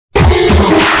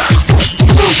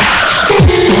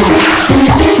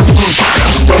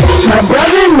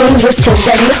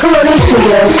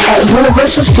at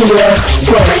Universal Studios,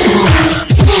 Florida.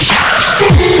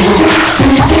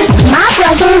 My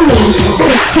brother and me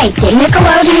was taped at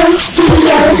Nickelodeon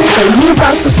Studios at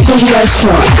Universal Studios,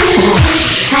 Florida.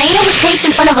 Hyena was taped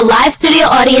in front of a live studio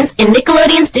audience in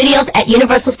Nickelodeon Studios at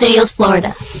Universal Studios,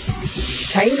 Florida.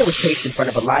 Hyena was taped in front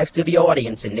of a live studio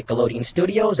audience in Nickelodeon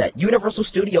Studios at Universal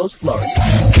Studios, Florida.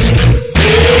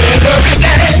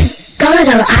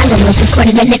 Gulliver Island was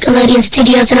recorded at Nickelodeon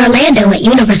Studios in Orlando at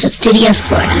Universal Studios,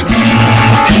 Florida.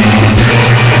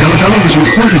 Gulliver was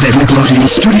recorded at Nickelodeon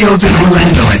Studios in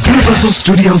Orlando at Universal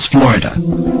Studios, Florida.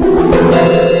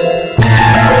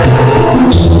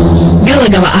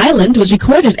 Gulliver Island was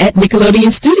recorded at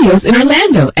Nickelodeon Studios in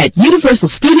Orlando at Universal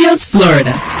Studios,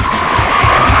 Florida.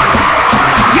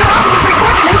 Your album was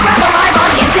recorded in front of a live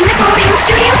audience in Nickelodeon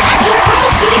Studios at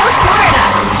Universal Studios, Florida.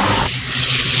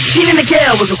 Kenan and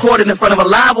Kel was recorded in front of a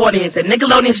live audience at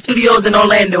Nickelodeon Studios in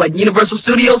Orlando at Universal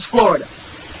Studios, Florida.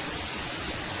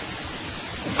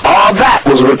 All That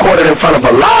was recorded in front of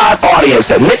a live audience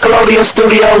at Nickelodeon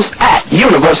Studios at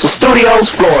Universal Studios,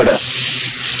 Florida.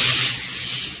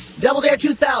 Double Dare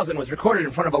 2000 was recorded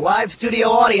in front of a live studio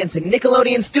audience in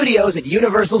Nickelodeon Studios at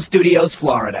Universal Studios,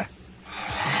 Florida.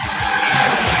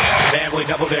 Family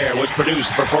Double Dare was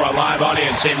produced before a live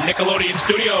audience in Nickelodeon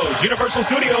Studios, Universal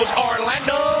Studios,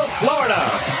 Orlando, Florida.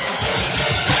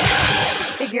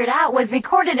 Figured Out was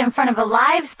recorded in front of a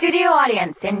live studio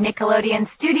audience in Nickelodeon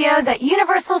Studios at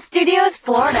Universal Studios,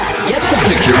 Florida. Get the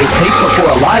Picture was taped before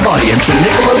a live audience in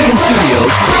Nickelodeon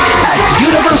Studios at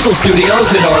Universal Studios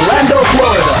in Orlando,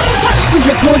 Florida. Tux was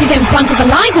recorded in front of a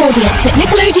live audience at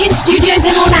Nickelodeon Studios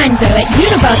in Orlando at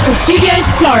Universal Studios,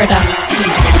 Florida.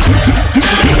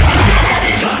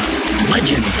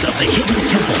 Legends of the Hidden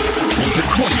Temple was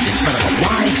recorded in front of a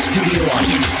live studio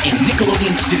audience in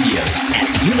Nickelodeon Studios at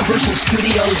Universal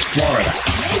Studios, Florida.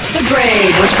 The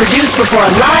Braid was produced before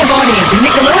a live audience in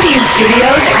Nickelodeon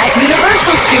Studios at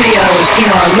Universal Studios in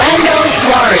Orlando,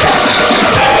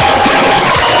 Florida.